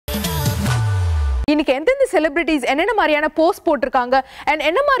இன்னைக்கு எந்தெந்த செலிபிரிட்டிஸ் என்னென்ன மாதிரியான போஸ்ட் போட்டிருக்காங்க அண்ட்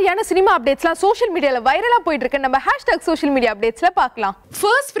என்ன மாதிரியான சினிமா அப்டேட்ஸ்லாம் சோஷியல் மீடியால வைரலா போயிட்டு இருக்கு நம்ம #சோஷியல் மீடியா அப்டேட்ஸ்ல பார்க்கலாம்.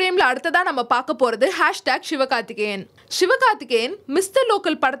 ஃபர்ஸ்ட் ஃப்ரேம்ல அடுத்ததா நம்ம பார்க்க போறது #சிவகார்த்திகேயன். சிவகார்த்திகேயன் மிஸ்டர்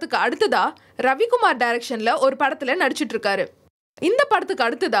லோக்கல் படத்துக்கு அடுத்ததா ரவிக்குமார் டைரக்ஷன்ல ஒரு படத்துல நடிச்சிட்டு இருக்காரு. இந்த படத்துக்கு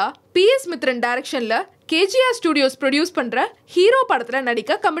அடுத்ததா PS மித்ரன் டைரக்ஷன்ல KGR ஸ்டுடியோஸ் ப்ரொடியூஸ் பண்ற ஹீரோ படத்துல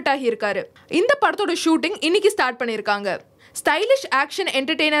நடிக்க கமிட் ஆகி இருக்காரு. இந்த படத்தோட ஷூட்டிங் இன்னைக்கு ஸ்டார்ட் பண்ணிருக்காங்க. ஸ்டைலிஷ் ஆக்ஷன்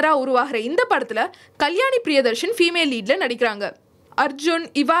என்டர்டெய்னரா உருவாகிற இந்த படத்துல கல்யாணி பிரியதர்ஷன் ஃபீமேல் லீட்ல நடிக்கிறாங்க. அர்ஜுன்,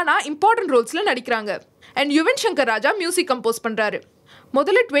 இவானா இம்பார்ட்டன்ட் ரோல்ஸ்ல நடிக்கிறாங்க. And Yuvan Shankar Raja music compose பண்றாரு.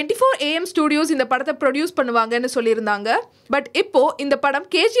 முதல்ல 24 AM ஸ்டுடியோஸ் இந்த படத்தை ப்ரொடியூஸ் பண்ணுவாங்கன்னு சொல்லியிருந்தாங்க. பட் இப்போ இந்த படம்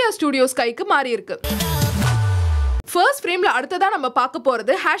KGR ஸ்டுடியோஸ் கைக்கு மாறி இருக்கு. ஃபர்ஸ்ட் ஃப்ரேம்ல அடுத்ததா நம்ம பார்க்க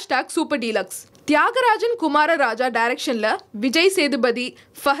போறது #சூப்பர் டீலக்ஸ். தியாகராஜன் குமாரராஜா டைரக்ஷன்ல விஜய் சேதுபதி,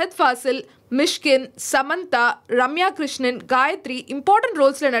 ஃபஹத் ஃபாசில், மிஷ்கின், சமந்தா, ரம்யா கிருஷ்ணன், காயத்ரி இம்பார்ட்டன்ட்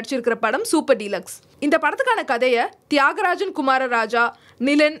ரோல்ஸ்ல நடிச்சிருக்கிற படம் சூப்பர் டீலக்ஸ். இந்த படத்துக்கான கதையை தியாகராஜன் குமாரராஜா,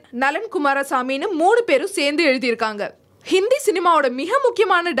 நலன் குமாரசாமின்னு 3 பேரும் சேர்ந்து எழுதியிருக்காங்க. ஹிந்தி சினிமாவோட மிக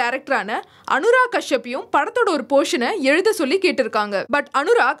முக்கியமான டைரக்டரான அனுராக் கஷ்யப்பையும் படத்தோட ஒரு போர்ஷனை எழுத சொல்லி கேட்டிருக்காங்க. பட்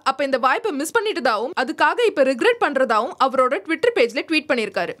அனுராக் அப்ப இந்த வாய்ப்பை மிஸ் பண்ணிட்டதாவும் அதுக்காக இப்ப ரிக்ரெட் பண்றதாவும் அவரோட ட்விட்டர் பேஜ்ல ட்வீட்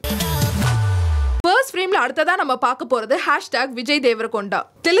பண்ணியிருக்காரு. ஃபர்ஸ்ட் ஃப்ரேம்ல அடுத்ததா நம்ம பார்க்க போறது #விஜய் தேவரகொண்டா.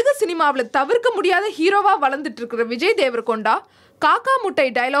 தெலுங்கு சினிமாவில் தவிர்க்க முடியாத ஹீரோவா வளர்ந்துட்டு இருக்கிற விஜய் தேவரகொண்டா காக்கா முட்டை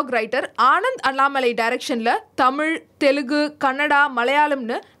டயலாக் ரைட்டர் ஆனந்த் அண்ணாமலை டைரக்ஷன்ல தமிழ், தெலுங்கு, கன்னடா,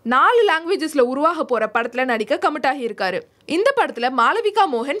 மலையாளம்னு 4 லாங்குவேஜஸ்ல உருவாக போற படத்துல நடிக்க கமிட் ஆகி இருக்காரு. இந்த படத்துல மாளவிகா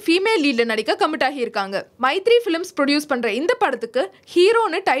மோகன் ஃபீமேல் லீட்ல நடிக்க கமிட் ஆகி இருக்காங்க. மைத்ரி ஃபிலிம்ஸ் ப்ரொடியூஸ் பண்ற இந்த படத்துக்கு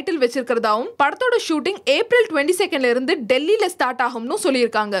ஹீரோன்னு டைட்டில் வச்சிருக்கிறதாவும் படத்தோட ஷூட்டிங் April 22 இருந்து டெல்லியில ஸ்டார்ட் ஆகும்னு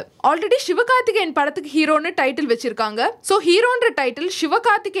சொல்லியிருக்காங்க. ஆல்ரெடி சிவகார்த்திகேயன் படத்துக்கு ஹீரோன்னு டைட்டில் வச்சிருக்காங்க. சோ ஹீரோன்ற டைட்டில்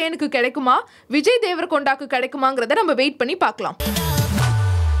சிவகார்த்திகேயனுக்கு கிடைக்குமா, விஜய் தேவரகொண்டாக்கு கிடைக்குமாங்கிறத நம்ம வெயிட் பண்ணி பார்க்கலாம்.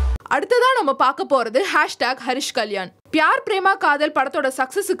 அடுத்ததா நம்ம பார்க்க போறது ஹரிஷ் கல்யாண். பியார் பிரேமா காதல் படத்தோட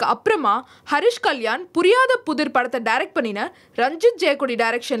சக்சஸுக்கு அப்புறமா ஹரிஷ் கல்யாண் புரியாத புதிர் படத்தை டைரக்ட் பண்ணின ரஞ்சித் ஜெயக்கொடி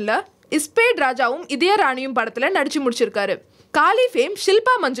டைரக்ஷன்ல இஸ்பேட் ராஜாவும் இதய ராணியும் படத்துல நடிச்சு முடிச்சிருக்காரு. காலி ஃபேம்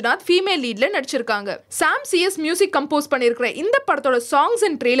ஷில்பா மஞ்சுநாத் ஃபீமேல் லீட்ல நடிச்சிருக்காங்க. சாம் CS மியூசிக் கம்போஸ் பண்ணியிருக்கிற இந்த படத்தோட சாங்ஸ்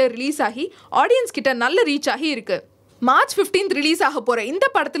அண்ட் ட்ரெய்லர் ரிலீஸ் ஆகி ஆடியன்ஸ் கிட்ட நல்ல ரீச் ஆகி இருக்கு. March 15 ரிலீஸ் ஆக போற இந்த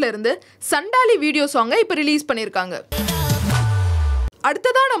படத்துல இருந்து சண்டாலி வீடியோ சாங்கை இப்ப ரிலீஸ் பண்ணிருக்காங்க.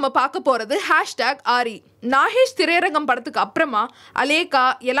 அடுத்ததா நம்ம பார்க்க போறது #ஆரி. நாகேஷ் திரையரங்கம் படத்துக்கு அப்புறமா அலேகா,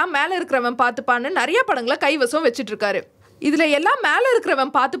 எல்லாம் மேல இருக்கிறவன் பார்த்துப்பான்னு நிறைய படங்களை கைவசம் வச்சிட்டு இருக்காரு. இதுல எல்லாம் மேல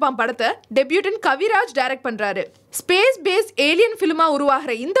இருக்கிறவன் பார்த்துப்பான் படத்தை டெபியூட்டன் கவிராஜ் டைரக்ட் பண்றாரு. ஸ்பேஸ் பேஸ் ஏலியன் பிலிமா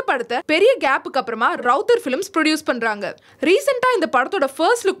உருவாகிற இந்த படத்தை பெரிய கேப்புக்கு அப்புறமா ரவுத்தர் பிலிம்ஸ் ப்ரொடியூஸ் பண்றாங்க. ரீசெண்டா இந்த படத்தோட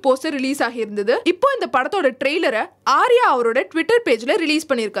ஃபர்ஸ்ட் லுக் போஸ்டர் ரிலீஸ் ஆகி இருந்தது. இப்போ இந்த படத்தோட ட்ரெய்லரை ஆர்யா அவரோட ட்விட்டர் பேஜ்ல ரிலீஸ்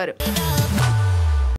பண்ணியிருக்காரு.